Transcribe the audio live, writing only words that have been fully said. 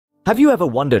Have you ever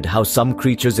wondered how some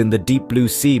creatures in the deep blue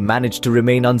sea manage to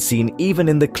remain unseen even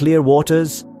in the clear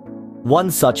waters? One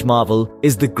such marvel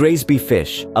is the Graysby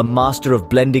fish, a master of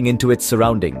blending into its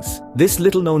surroundings. This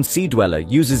little-known sea dweller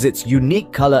uses its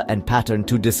unique color and pattern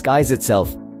to disguise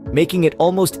itself, making it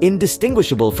almost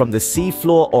indistinguishable from the sea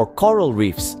floor or coral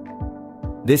reefs.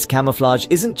 This camouflage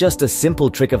isn't just a simple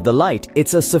trick of the light,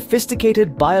 it's a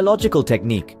sophisticated biological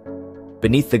technique.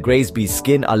 Beneath the Graysby's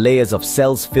skin are layers of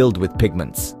cells filled with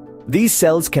pigments. These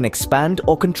cells can expand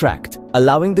or contract,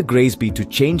 allowing the Graysby to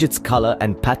change its color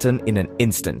and pattern in an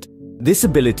instant. This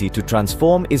ability to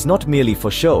transform is not merely for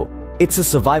show, it's a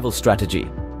survival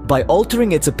strategy. By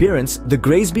altering its appearance, the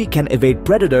Graysby can evade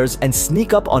predators and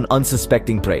sneak up on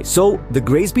unsuspecting prey. So, the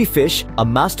Graysby fish, a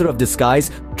master of disguise,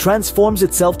 transforms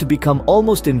itself to become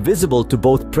almost invisible to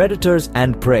both predators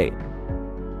and prey.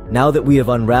 Now that we have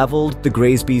unraveled the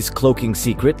Graysby's cloaking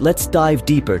secret, let's dive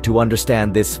deeper to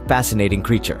understand this fascinating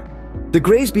creature. The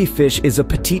Graysby fish is a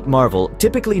petite marvel,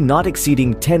 typically not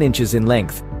exceeding 10 inches in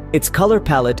length. Its color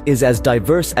palette is as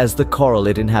diverse as the coral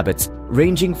it inhabits,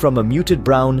 ranging from a muted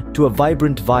brown to a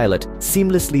vibrant violet,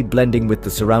 seamlessly blending with the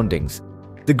surroundings.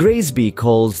 The Graysby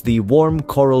calls the warm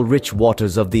coral-rich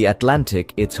waters of the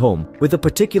Atlantic its home, with a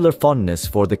particular fondness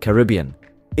for the Caribbean.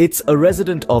 It's a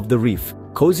resident of the reef,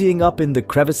 cozying up in the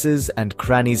crevices and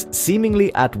crannies,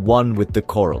 seemingly at one with the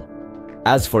coral.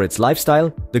 As for its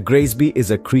lifestyle, the Graysby is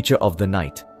a creature of the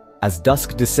night. As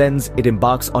dusk descends, it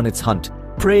embarks on its hunt,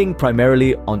 preying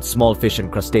primarily on small fish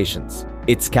and crustaceans.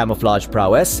 Its camouflage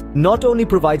prowess not only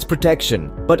provides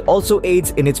protection, but also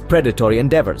aids in its predatory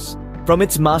endeavors. From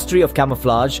its mastery of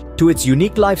camouflage to its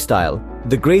unique lifestyle,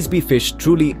 the Graysby fish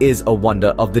truly is a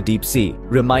wonder of the deep sea,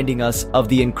 reminding us of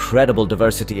the incredible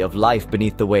diversity of life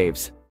beneath the waves.